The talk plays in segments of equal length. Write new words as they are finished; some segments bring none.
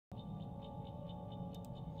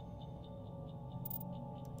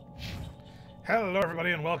Hello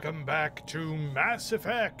everybody and welcome back to Mass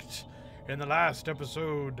Effect. In the last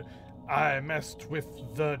episode, I messed with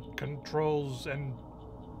the controls and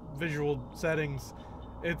visual settings.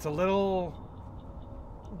 It's a little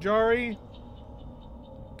jarry.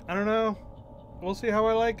 I don't know. We'll see how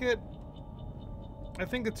I like it. I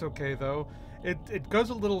think it's okay though. It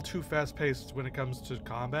goes a little too fast-paced when it comes to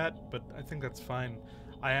combat, but I think that's fine.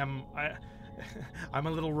 I'm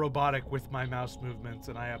a little robotic with my mouse movements,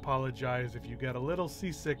 and I apologize if you get a little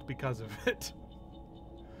seasick because of it.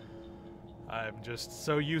 I'm just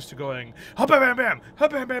so used to going bam bam, bam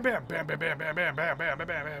bam bam, bam bam bam bam bam bam bam bam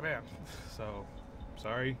bam bam. So,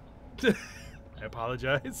 sorry. I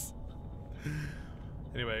apologize.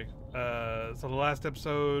 Anyway, so the last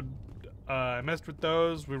episode, I messed with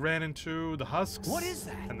those. We ran into the husks. What is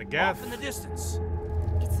that? And the Geth. Off in the distance.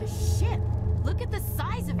 It's a ship. Look at the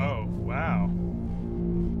size of it. Oh, wow.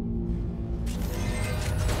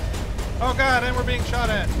 Oh god, and we're being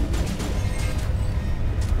shot at.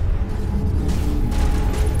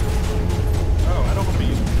 Oh, I don't want to be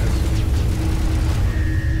using this.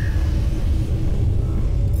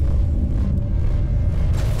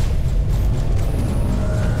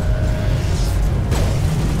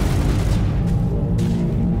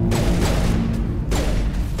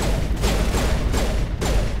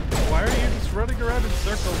 Why are you just running around in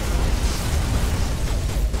circles?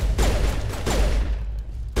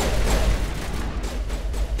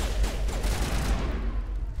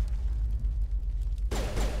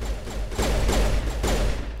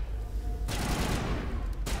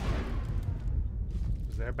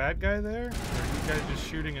 Bad guy there? Or are you guys just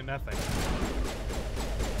shooting at nothing?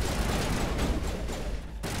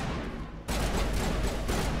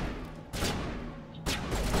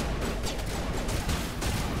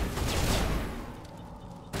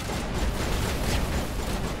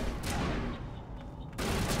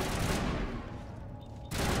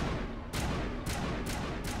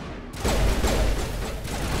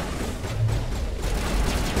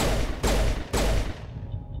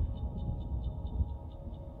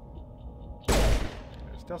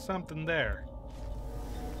 Still something there.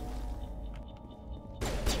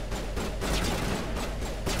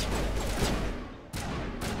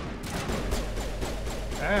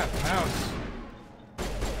 Ah, mouse.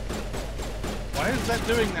 Why is that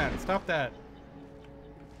doing that? Stop that.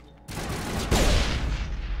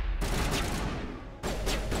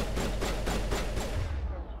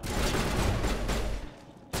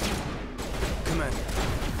 Commander.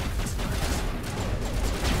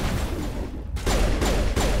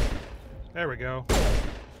 There we go.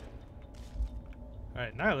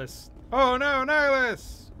 Alright, Nihilus. Oh no,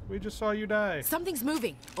 Nihilus! We just saw you die. Something's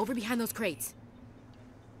moving over behind those crates.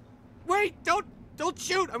 Wait! Don't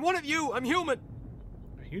shoot! I'm one of you! I'm human!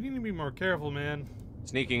 You need to be more careful, man.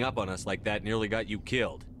 Sneaking up on us like that nearly got you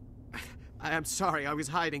killed. I'm sorry, I was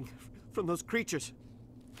hiding from those creatures.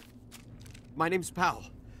 My name's Powell.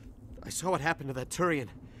 I saw what happened to that Turian.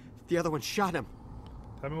 The other one shot him.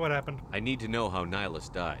 Tell me what happened. I need to know how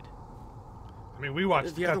Nihilus died. I mean, we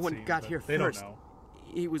watched The other one got here they first. Don't know.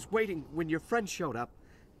 He was waiting when your friend showed up.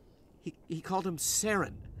 He called him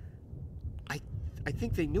Saren. I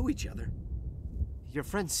think they knew each other. Your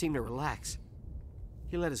friend seemed to relax.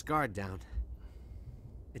 He let his guard down.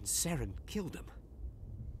 And Saren killed him.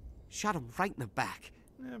 Shot him right in the back.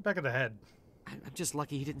 Back of the head. I'm just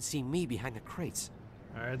lucky he didn't see me behind the crates.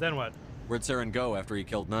 Alright, then what? Where'd Saren go after he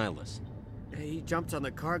killed Nihilus? He jumped on the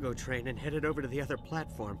cargo train and headed over to the other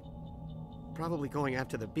platform. Probably going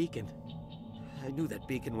after the beacon. I knew that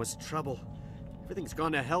beacon was trouble. Everything's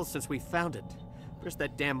gone to hell since we found it. First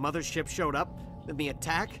that damn mothership showed up, then the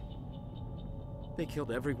attack. They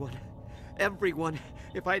killed everyone. Everyone.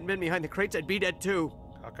 If I hadn't been behind the crates, I'd be dead too.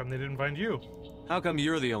 How come they didn't find you? How come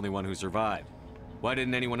you're the only one who survived? Why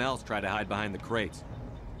didn't anyone else try to hide behind the crates?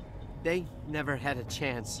 They never had a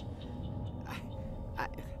chance.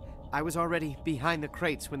 I was already behind the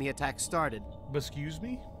crates when the attack started. Excuse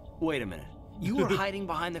me? Wait a minute. You were hiding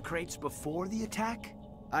behind the crates before the attack?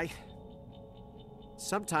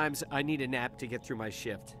 Sometimes I need a nap to get through my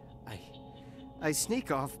shift. I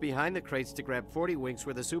sneak off behind the crates to grab 40 winks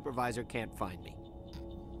where the supervisor can't find me.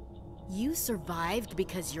 You survived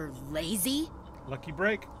because you're lazy? Lucky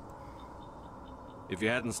break. If you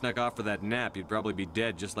hadn't snuck off for that nap, you'd probably be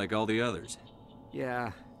dead just like all the others.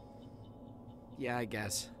 Yeah, I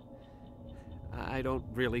guess. I don't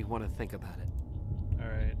really want to think about it.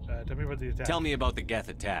 Alright, tell me about the attack. Tell me about the Geth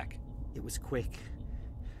attack. It was quick.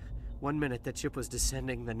 1 minute that ship was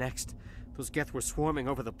descending, the next, those Geth were swarming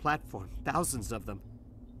over the platform, thousands of them.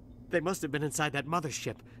 They must have been inside that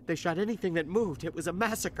mothership. They shot anything that moved. It was a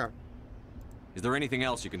massacre. Is there anything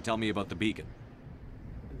else you can tell me about the beacon?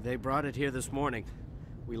 They brought it here this morning.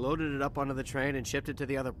 We loaded it up onto the train and shipped it to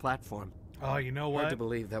the other platform. Oh, you know Hard what? to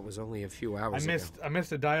believe that was only a few hours I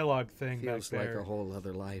missed a dialogue thing Feels back there. like a whole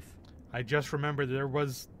other life. I just remembered there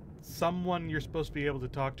was someone you're supposed to be able to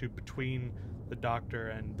talk to between the doctor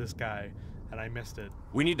and this guy, and I missed it.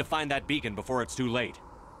 We need to find that beacon before it's too late.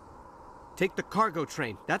 Take the cargo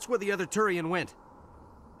train. That's where the other Turian went.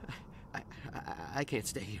 I can't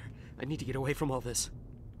stay here. I need to get away from all this.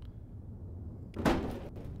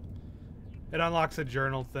 It unlocks a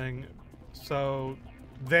journal thing, so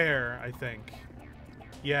there, I think.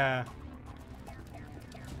 Yeah.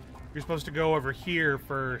 You're supposed to go over here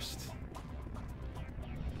first.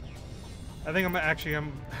 I think I'm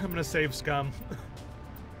gonna save scum.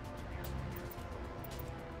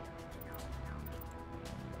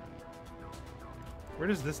 Where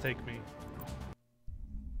does this take me?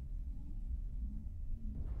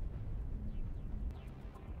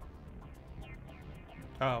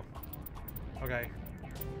 Oh. Okay.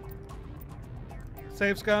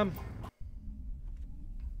 Save scum. I'm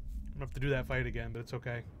gonna have to do that fight again, but it's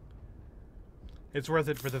okay. It's worth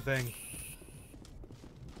it for the thing.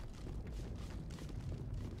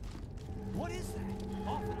 What is that?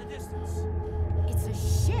 Off in the distance. It's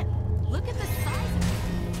a ship. Look at the size of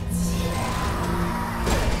it.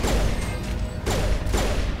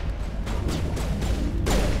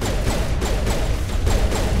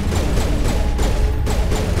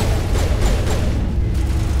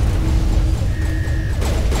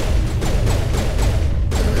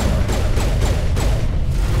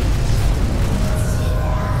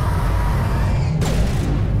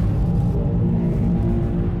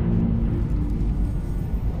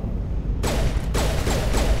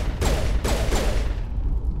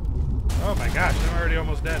 Oh my gosh, I'm already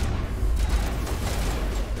almost dead.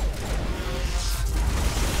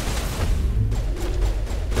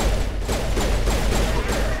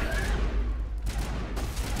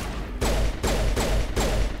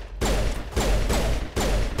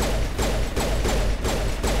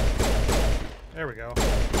 There we go.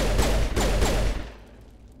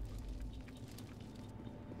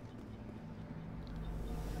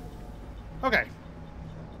 Okay.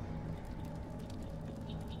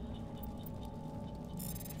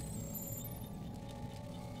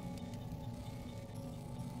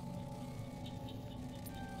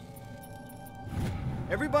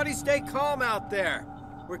 Everybody stay calm out there.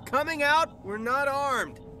 We're coming out. We're not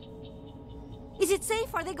armed. Is it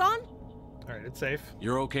safe? Are they gone? Alright, it's safe.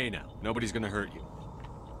 You're okay now. Nobody's gonna hurt you.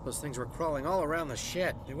 Those things were crawling all around the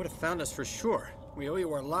shed. They would have found us for sure. We owe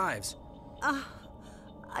you our lives.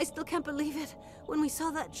 I still can't believe it. When we saw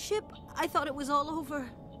that ship, I thought it was all over.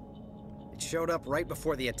 It showed up right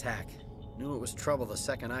before the attack. Knew it was trouble the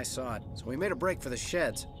second I saw it, so we made a break for the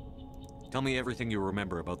sheds. Tell me everything you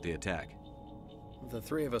remember about the attack. The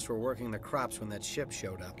three of us were working the crops when that ship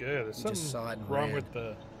showed up. Yeah, there's We just saw it something and wrong ran. with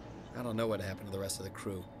the... I don't know what happened to the rest of the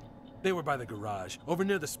crew. They were by the garage, over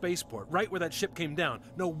near the spaceport, right where that ship came down.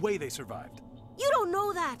 No way they survived. You don't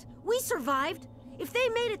know that. We survived. If they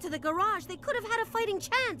made it to the garage, they could have had a fighting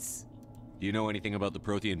chance. Do you know anything about the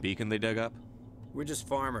Prothean beacon they dug up? We're just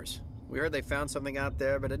farmers. We heard they found something out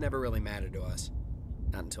there, but it never really mattered to us.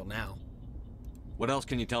 Not until now. What else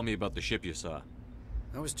can you tell me about the ship you saw?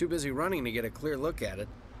 I was too busy running to get a clear look at it.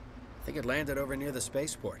 I think it landed over near the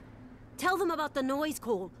spaceport. Tell them about the noise,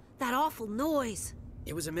 Cole. That awful noise.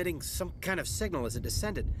 It was emitting some kind of signal as it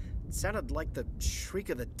descended. It sounded like the shriek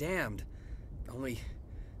of the damned. Only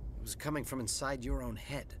it was coming from inside your own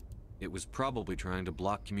head. It was probably trying to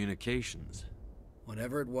block communications.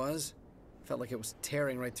 Whatever it was, felt like it was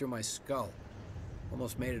tearing right through my skull.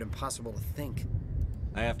 Almost made it impossible to think.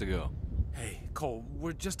 I have to go. Hey, Cole,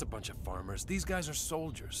 we're just a bunch of farmers. These guys are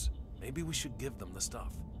soldiers. Maybe we should give them the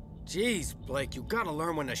stuff. Jeez, Blake, you gotta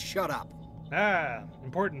learn when to shut up. Ah,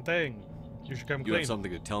 important thing. You should come You clean. have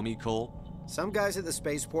something to tell me, Cole? Some guys at the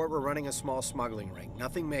spaceport were running a small smuggling ring.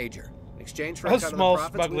 Nothing major. In exchange for A a cut of the small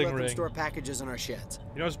profits, we smuggling let them ring. store packages in our sheds.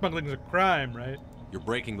 You know smuggling's a crime, right? You're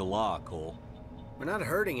breaking the law, Cole. We're not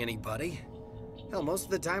hurting anybody. Hell, most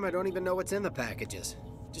of the time I don't even know what's in the packages.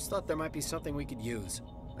 Just thought there might be something we could use.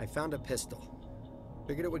 I found a pistol.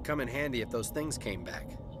 Figured it would come in handy if those things came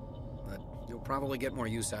back. But you'll probably get more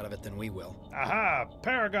use out of it than we will. Aha!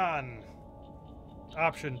 Paragon!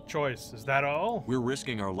 Option choice. Is that all? We're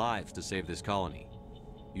risking our lives to save this colony.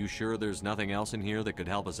 You sure there's nothing else in here that could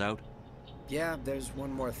help us out? Yeah, there's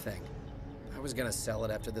one more thing. I was gonna sell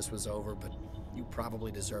it after this was over, but you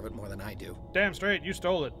probably deserve it more than I do. Damn straight, you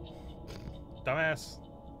stole it. Dumbass.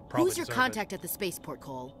 Probably Who's your deserved contact at the spaceport,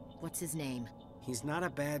 Cole? What's his name? He's not a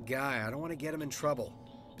bad guy. I don't want to get him in trouble.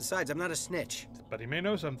 Besides, I'm not a snitch. But he may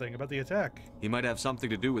know something about the attack. He might have something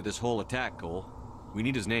to do with this whole attack, Cole. We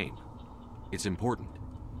need his name. It's important.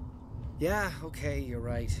 Yeah, okay, you're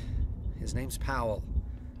right. His name's Powell.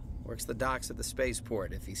 Works the docks at the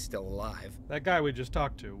spaceport if he's still alive. That guy we just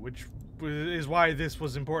talked to, which is why this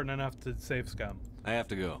was important enough to save Scum. I have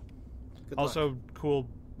to go. Good Also, luck. cool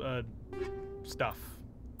stuff.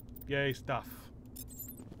 Yay, stuff.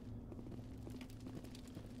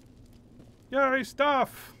 Yay,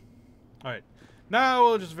 stuff! Alright. Now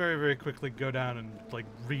we'll just very, very quickly go down and, like,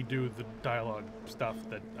 redo the dialogue stuff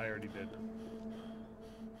that I already did.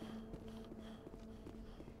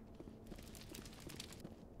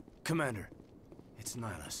 Commander, it's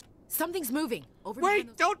Nihilus. Something's moving. Over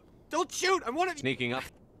Wait! behind Don't shoot! I'm one of you! Sneaking up.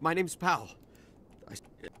 My name's Powell.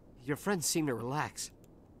 Your friends seem to relax.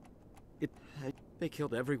 They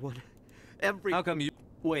killed everyone. How come you...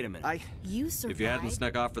 Wait a minute. those- You survived. If you hadn't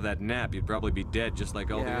snuck off for that nap, you'd probably be dead just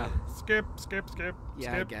like all the Yeah. others. Skip, skip, skip,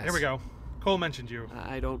 Yeah, I skip. guess. Here we go. Cole mentioned you.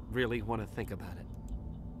 I don't really want to think about it.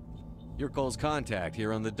 You're Cole's contact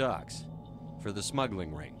here on the docks. For the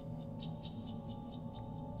smuggling ring.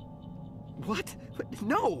 What?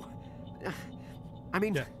 No! I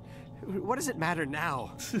mean, Yeah. what does it matter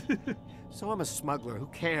now? So I'm a smuggler, who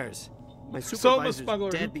cares? My So I'm a supervisor's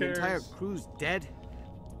smuggler, who dead, the entire cares? crew's dead.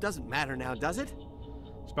 Doesn't matter now, does it?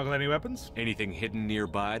 Smuggle any weapons? Anything hidden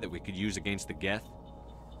nearby that we could use against the Geth?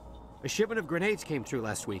 A shipment of grenades came through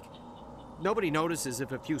last week. Nobody notices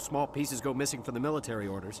if a few small pieces go missing from the military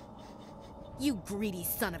orders. You greedy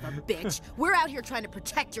son of a bitch. We're out here trying to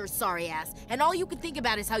protect your sorry ass, and all you can think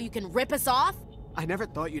about is how you can rip us off? I never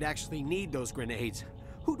thought you'd actually need those grenades.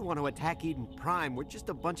 Who'd want to attack Eden Prime? We're just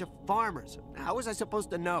a bunch of farmers. How was I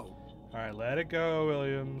supposed to know? Alright, let it go,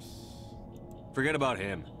 Williams. Forget about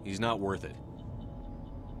him. He's not worth it.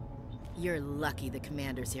 You're lucky the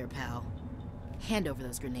commander's here, pal. Hand over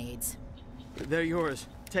those grenades. They're yours.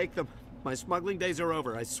 Take them. My smuggling days are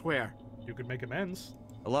over, I swear. You could make amends.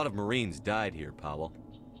 A lot of Marines died here, Powell.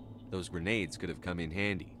 Those grenades could have come in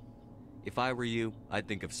handy. If I were you, I'd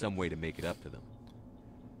think of some way to make it up to them.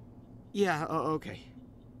 Yeah, okay.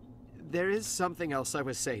 There is something else I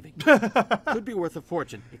was saving. Could be worth a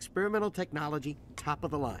fortune. Experimental technology, top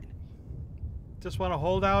of the line. Just want to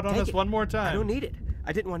hold out on Take us it. one more I time. don't need it.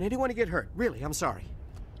 I didn't want anyone to get hurt. Really, I'm sorry.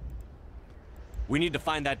 We need to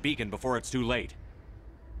find that beacon before it's too late.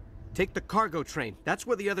 Take the cargo train. That's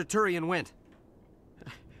where the other Turian went.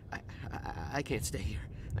 I can't stay here.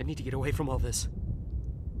 I need to get away from all this.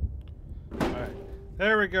 Alright,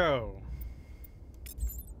 there we go.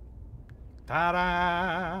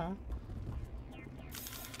 Ta-da!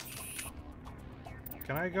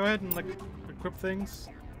 Can I go ahead and, like, equip things?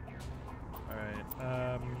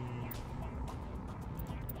 Alright,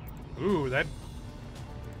 Ooh, that...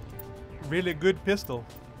 really good pistol.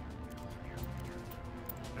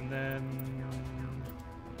 And then...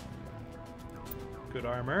 good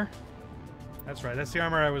armor. That's right, that's the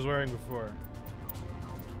armor I was wearing before.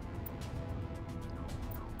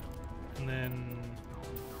 And then...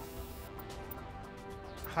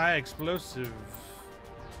 high explosive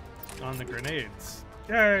on the grenades.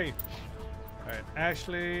 Yay! Alright,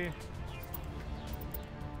 Ashley...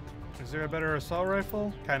 is there a better assault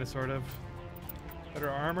rifle? Kinda, sort of. Better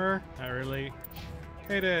armor? Not really.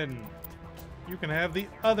 Hayden! You can have the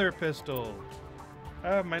other pistol!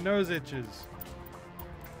 Ah, my nose itches.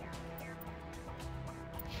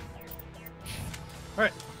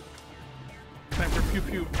 Alright. Time for pew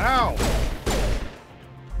pew. Ow!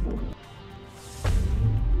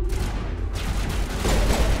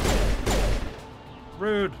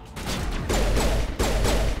 Rude.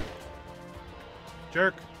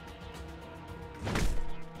 Jerk.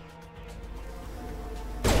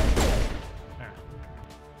 There.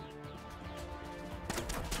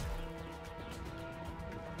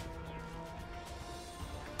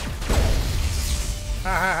 Ha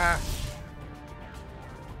ha ha.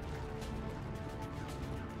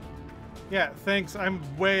 Yeah, thanks. I'm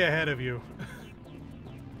way ahead of you.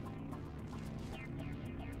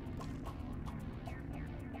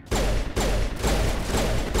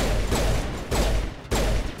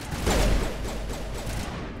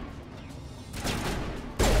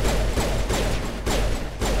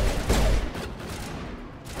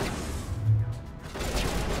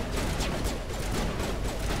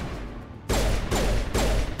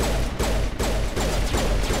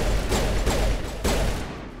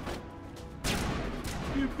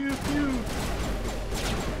 Pew pew pew.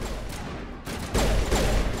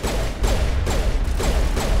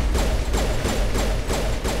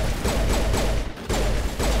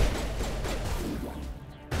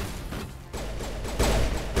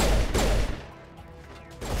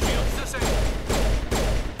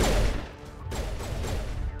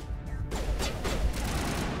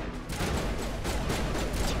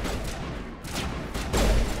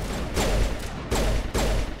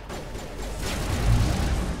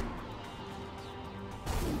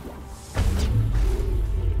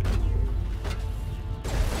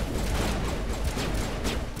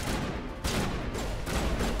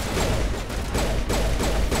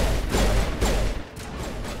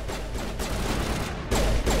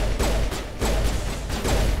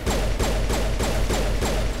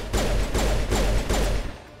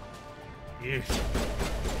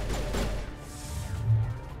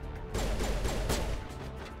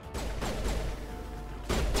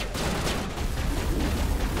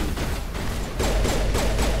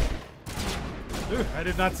 Whew, I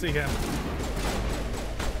did not see him.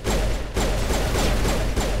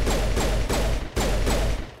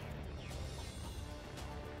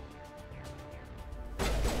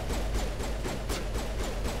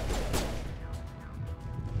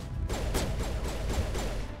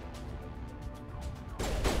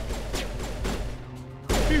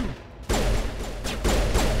 Phew.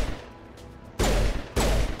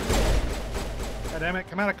 God damn it,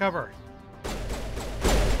 come out of cover.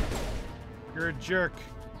 You're a jerk.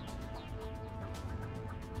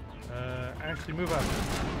 Actually move up.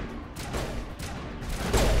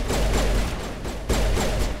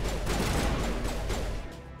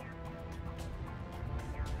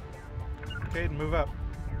 Okay, move up.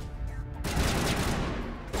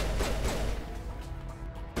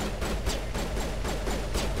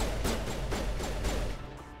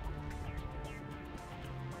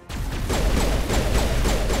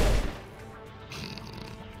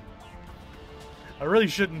 I really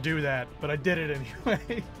shouldn't do that, but I did it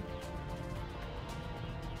anyway.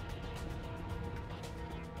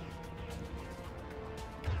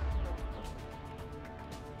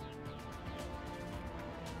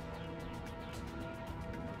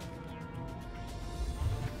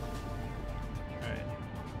 Alright.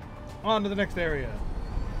 On to the next area.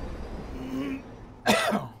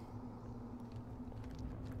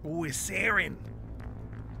 We're Saren.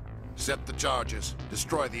 Set the charges.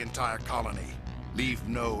 Destroy the entire colony. Leave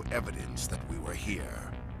no evidence that we were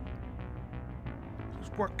here.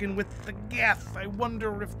 He's working with the Geth. I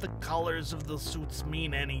wonder if the colors of the suits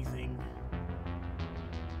mean anything.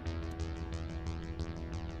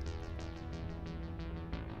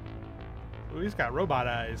 Ooh, he's got robot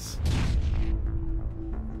eyes.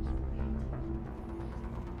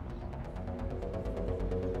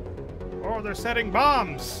 Oh, they're setting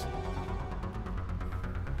bombs!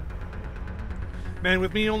 Man,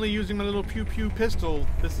 with me only using my little pew-pew pistol,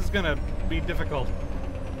 this is gonna be difficult.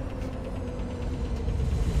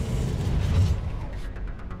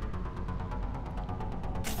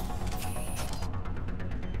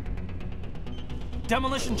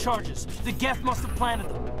 Demolition charges. The Geth must have planted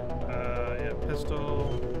them. Yeah,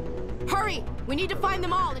 pistol. Hurry! We need to find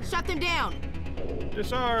them all and shut them down.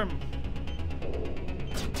 Disarm!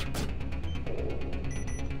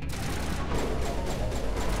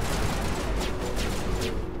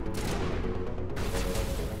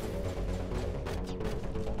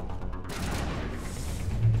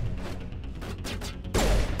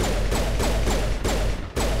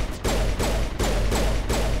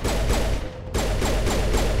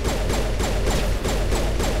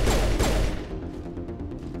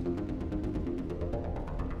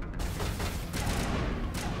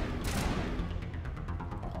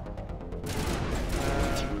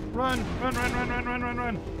 Run! Run, run, run, run, run, run,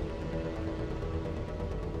 run!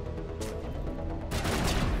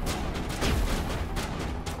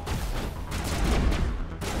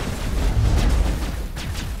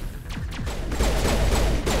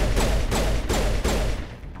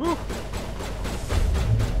 Whew.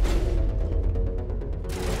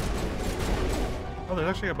 Oh, there's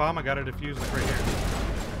actually a bomb I gotta defuse like right here.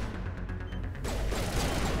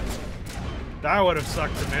 That would have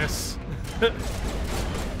sucked to miss.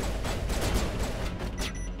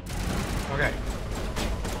 Okay.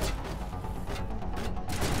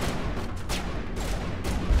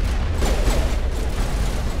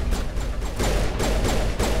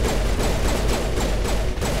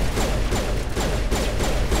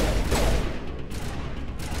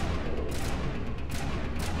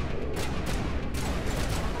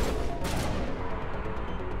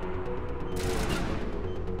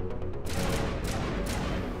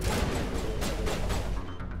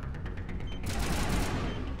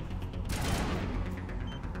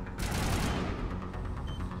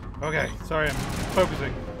 Okay, sorry, I'm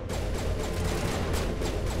focusing.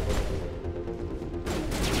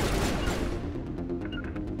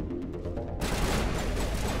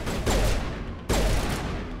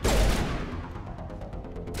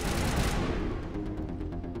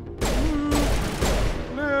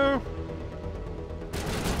 No.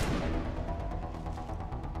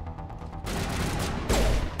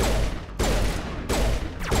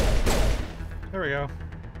 There we go.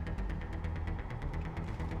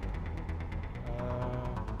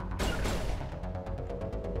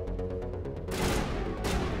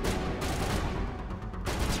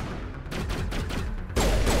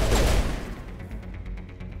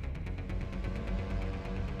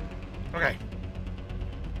 Okay.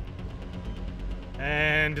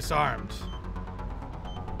 And disarmed.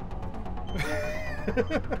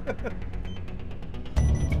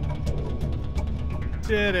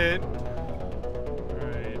 Did it.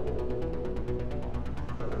 Alright.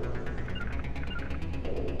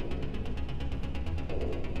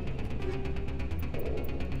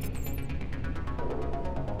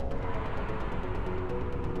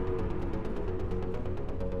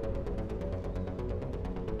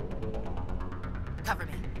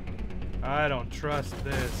 I don't trust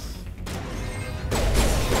this.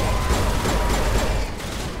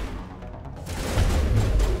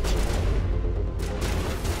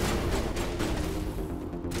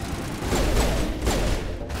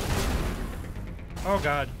 Oh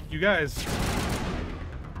god, you guys.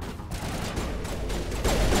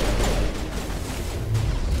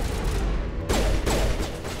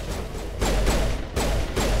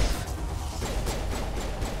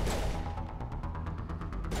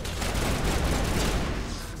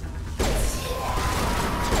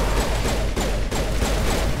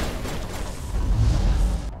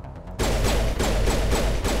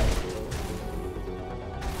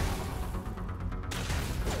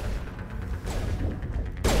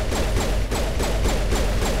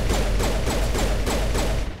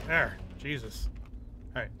 Jesus.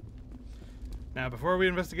 Alright. Now, before we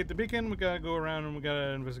investigate the beacon, we gotta go around and we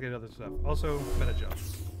gotta investigate other stuff. Also, meta-gel.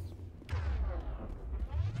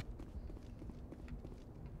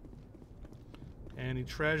 Any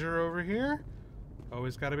treasure over here?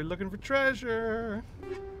 Always gotta be looking for treasure.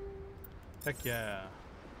 Heck yeah.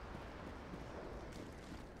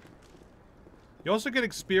 You also get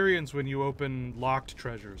experience when you open locked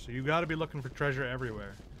treasure, so you gotta be looking for treasure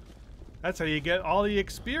everywhere. That's how you get all the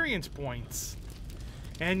experience points.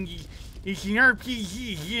 And it's an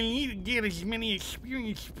RPG, you need to get as many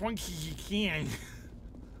experience points as you can.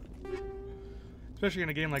 Especially in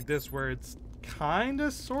a game like this where it's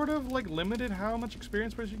kinda, sort of, like, limited how much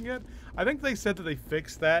experience points you can get. I think they said that they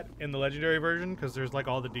fixed that in the Legendary version, because there's, like,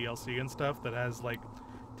 all the DLC and stuff that has, like,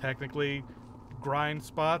 technically grind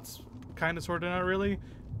spots, kinda, sorta, not really,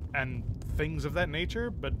 and things of that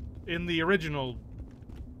nature, but in the original,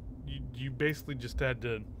 you basically just had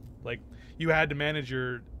to, like, you had to manage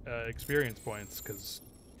your experience points because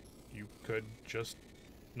you could just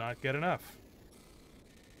not get enough.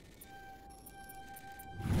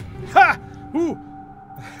 Ha! Ooh!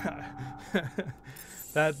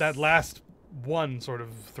 that last one sort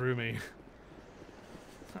of threw me.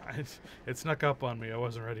 It snuck up on me. I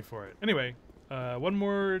wasn't ready for it. Anyway, one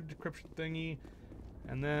more decryption thingy,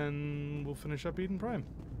 and then we'll finish up Eden Prime.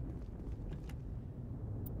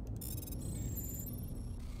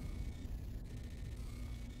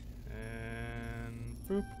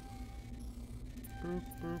 Boop. Boop,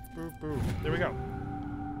 boop, boop, boop. There we go.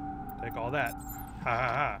 Take all that. Ha ha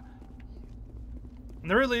ha.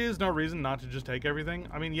 And there really is no reason not to just take everything.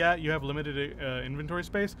 I mean, yeah, you have limited inventory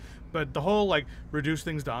space, but the whole, like, reduce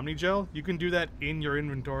things to Omnigel, you can do that in your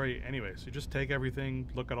inventory anyway. So you just take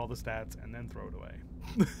everything, look at all the stats, and then throw it away.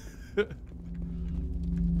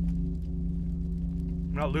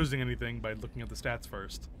 I'm not losing anything by looking at the stats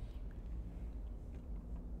first.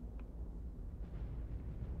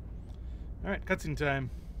 Alright, cutscene time.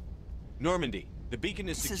 Normandy, the beacon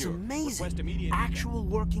is secure. This is amazing. Request immediate Actual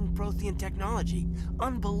working Prothean technology.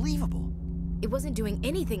 Unbelievable. It wasn't doing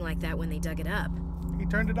anything like that when they dug it up. He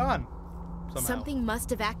turned it on. Somehow. Something must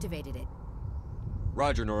have activated it.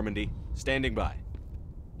 Roger, Normandy. Standing by.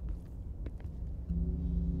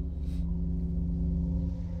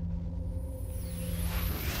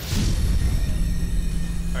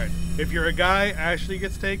 Alright, if you're a guy, Ashley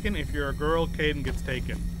gets taken. If you're a girl, Caden gets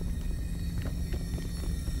taken.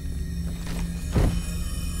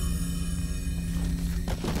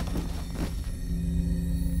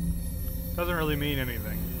 Doesn't really mean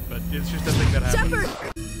anything, but it's just a thing that happens.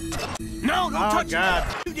 Shepard! No, don't touch God.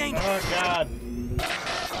 him! Too dangerous. Oh,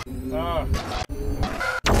 God.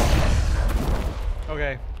 Oh.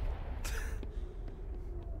 Okay.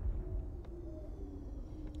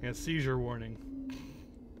 Yeah, seizure warning.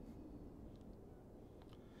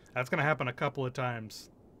 That's gonna happen a couple of times.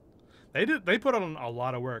 They put on a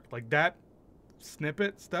lot of work. Like that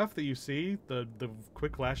snippet stuff that you see, the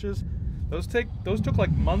quick flashes. Those took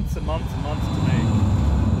like months and months and months to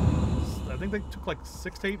make. I think they took like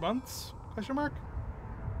 6 to 8 months? Question mark?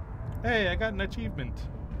 Hey, I got an achievement.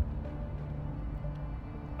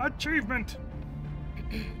 Achievement!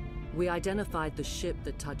 We identified the ship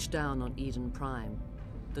that touched down on Eden Prime.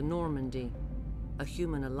 The Normandy. A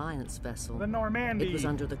human alliance vessel. The Normandy! It was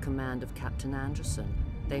under the command of Captain Anderson.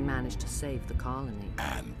 They managed to save the colony.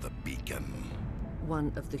 And the beacon.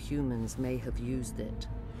 One of the humans may have used it.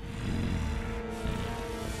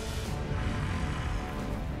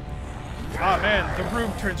 Ah man, the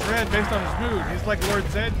room turns red based on his mood. He's like Lord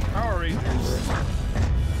Zed, Power Rangers.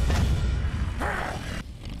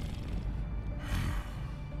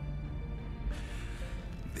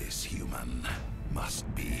 This human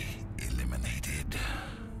must be eliminated.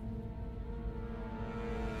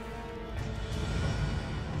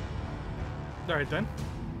 Alright then.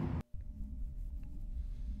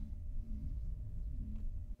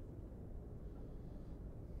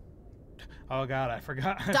 Oh God, I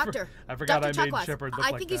forgot. Doctor. I forgot Dr. I made Chakwas, Shepard look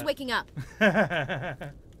I like think he's that. waking up.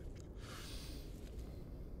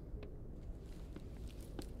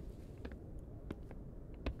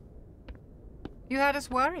 You had us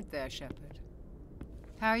worried there, Shepard.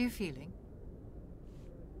 How are you feeling?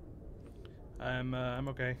 I'm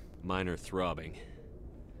okay. Minor throbbing.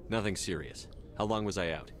 Nothing serious. How long was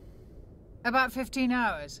I out? About 15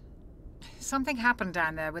 hours. Something happened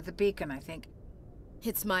down there with the beacon, I think.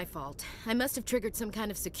 It's my fault. I must have triggered some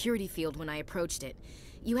kind of security field when I approached it.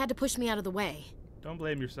 You had to push me out of the way. Don't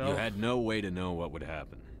blame yourself. You had no way to know what would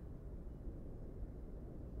happen.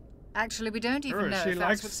 Actually, we don't even know She if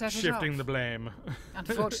likes that's what set it shifting off. the blame.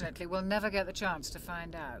 Unfortunately, we'll never get the chance to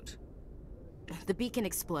find out. The beacon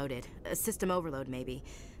exploded. A system overload, maybe.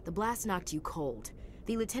 The blast knocked you cold.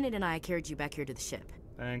 The lieutenant and I carried you back here to the ship.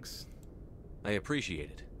 Thanks. I appreciate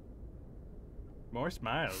it. More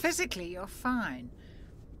smiles. Physically, you're fine.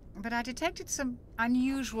 But I detected some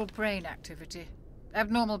unusual brain activity.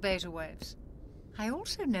 Abnormal beta waves. I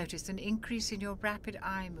also noticed an increase in your rapid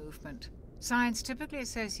eye movement. Signs typically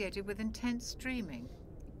associated with intense dreaming.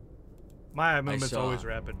 My eye movement's saw- always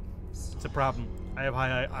rapid. It's a problem. I have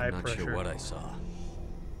high eye I'm not pressure. sure what I saw.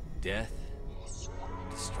 Death?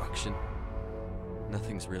 Destruction?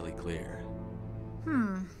 Nothing's really clear.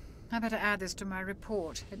 I better add this to my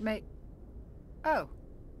report. It may... Oh,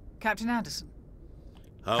 Captain Anderson.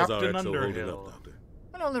 How's Captain our XO holding Underhill. up, Doctor?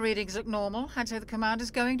 Well, all the readings look normal. I'd say the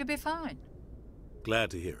commander's going to be fine. Glad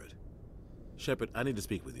to hear it. Shepard, I need to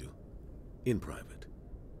speak with you. In private.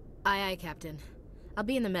 Aye, aye, Captain. I'll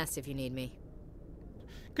be in the mess if you need me.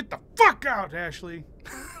 Get the fuck out, Ashley!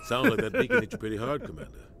 Sounds like that beacon hit you pretty hard,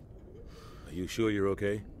 Commander. Are you sure you're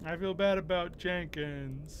okay? I feel bad about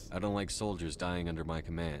Jenkins. I don't like soldiers dying under my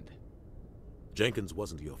command. Jenkins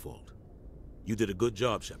wasn't your fault. You did a good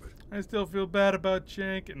job, Shepard. I still feel bad about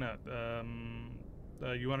Jenkins.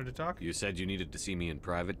 No, you wanted to talk? You said you needed to see me in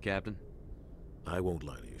private, Captain? I won't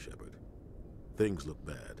lie to you, Shepard. Things look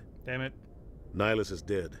bad. Damn it. Nihilus is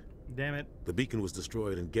dead. Damn it. The beacon was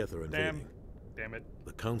destroyed and Geth are invading. Damn it.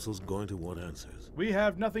 The Council's going to want answers. We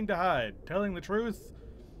have nothing to hide. Telling the truth?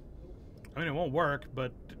 I mean, it won't work,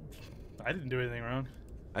 but I didn't do anything wrong.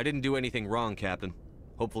 I didn't do anything wrong, Captain.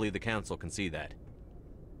 Hopefully the Council can see that.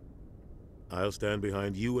 I'll stand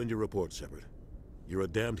behind you and your report, Shepard. You're a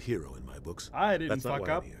damned hero in my books. I didn't That's not fuck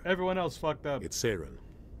why up. I'm here. Everyone else fucked up. It's Saren,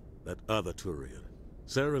 that other Turian.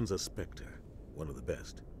 Saren's a Spectre, one of the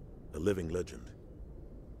best, a living legend.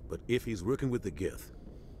 But if he's working with the Geth,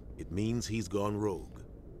 it means he's gone rogue.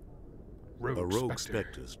 A rogue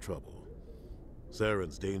Spectre's trouble.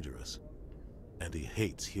 Saren's dangerous, and he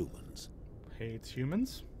hates humans. Hates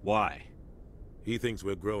humans? Why? He thinks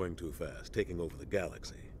we're growing too fast, taking over the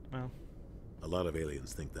galaxy. Well, a lot of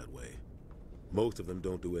aliens think that way. Most of them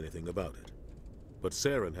don't do anything about it. But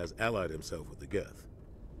Saren has allied himself with the Geth.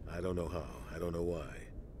 I don't know how, I don't know why.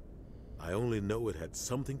 I only know it had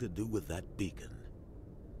something to do with that beacon.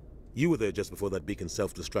 You were there just before that beacon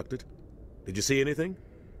self-destructed. Did you see anything?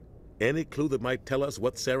 Any clue that might tell us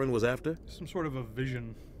what Saren was after? some sort of a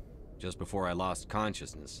vision. Just before I lost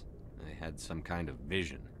consciousness, I had some kind of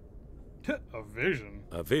vision. A vision?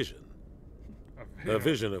 A vision? A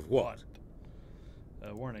vision of what?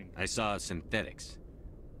 Warning. I saw synthetics.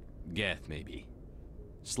 Geth, maybe.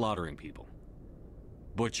 Slaughtering people.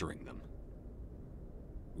 Butchering them.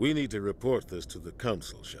 We need to report this to the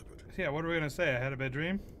Council, Shepard. Yeah, what are we gonna say? I had a bad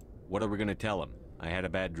dream? What are we gonna tell them? I had a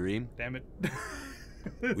bad dream? Damn it.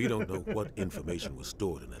 We don't know what information was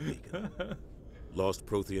stored in that beacon. Lost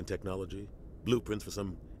Prothean technology? Blueprints for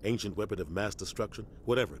some ancient weapon of mass destruction?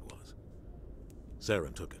 Whatever it was.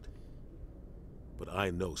 Saren took it. But I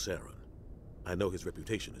know Saren. I know his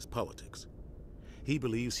reputation is politics. He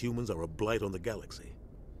believes humans are a blight on the galaxy.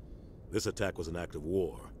 This attack was an act of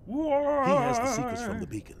war. War! He has the secrets from the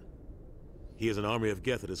beacon. He has an army of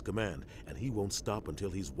Geth at his command, and he won't stop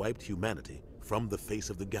until he's wiped humanity from the face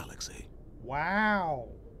of the galaxy. Wow.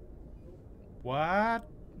 What?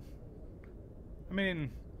 I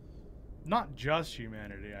mean, not just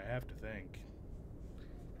humanity, I have to think.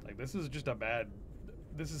 Like, this is just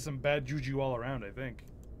this is some bad juju all around, I think.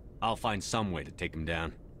 I'll find some way to take him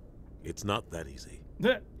down. It's not that easy.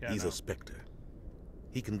 Yeah, He's no. a Spectre.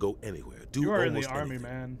 He can go anywhere, do You are in almost the army, anything.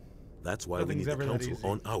 man. That's why we Nothing's need the ever that Council easy.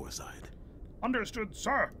 on our side. Understood,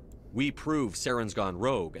 sir. We prove Saren's gone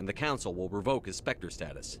rogue, and the Council will revoke his Spectre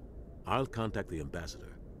status. I'll contact the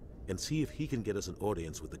ambassador and see if he can get us an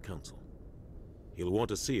audience with the Council. He'll want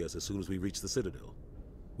to see us as soon as we reach the Citadel.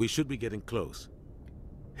 We should be getting close.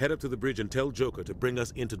 Head up to the bridge and tell Joker to bring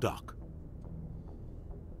us into dock.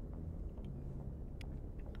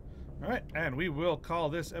 Alright, and we will call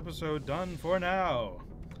this episode done for now.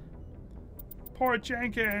 Poor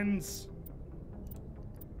Jenkins!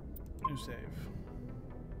 New save.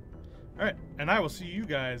 Alright, and I will see you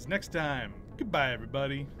guys next time. Goodbye,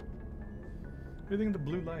 everybody. What do you think of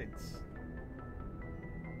the blue lights?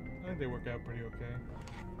 I think they work out pretty okay.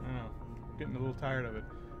 I don't know. I'm getting a little tired of it.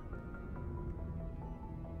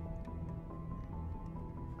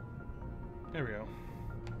 There we go.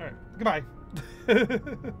 Alright, goodbye.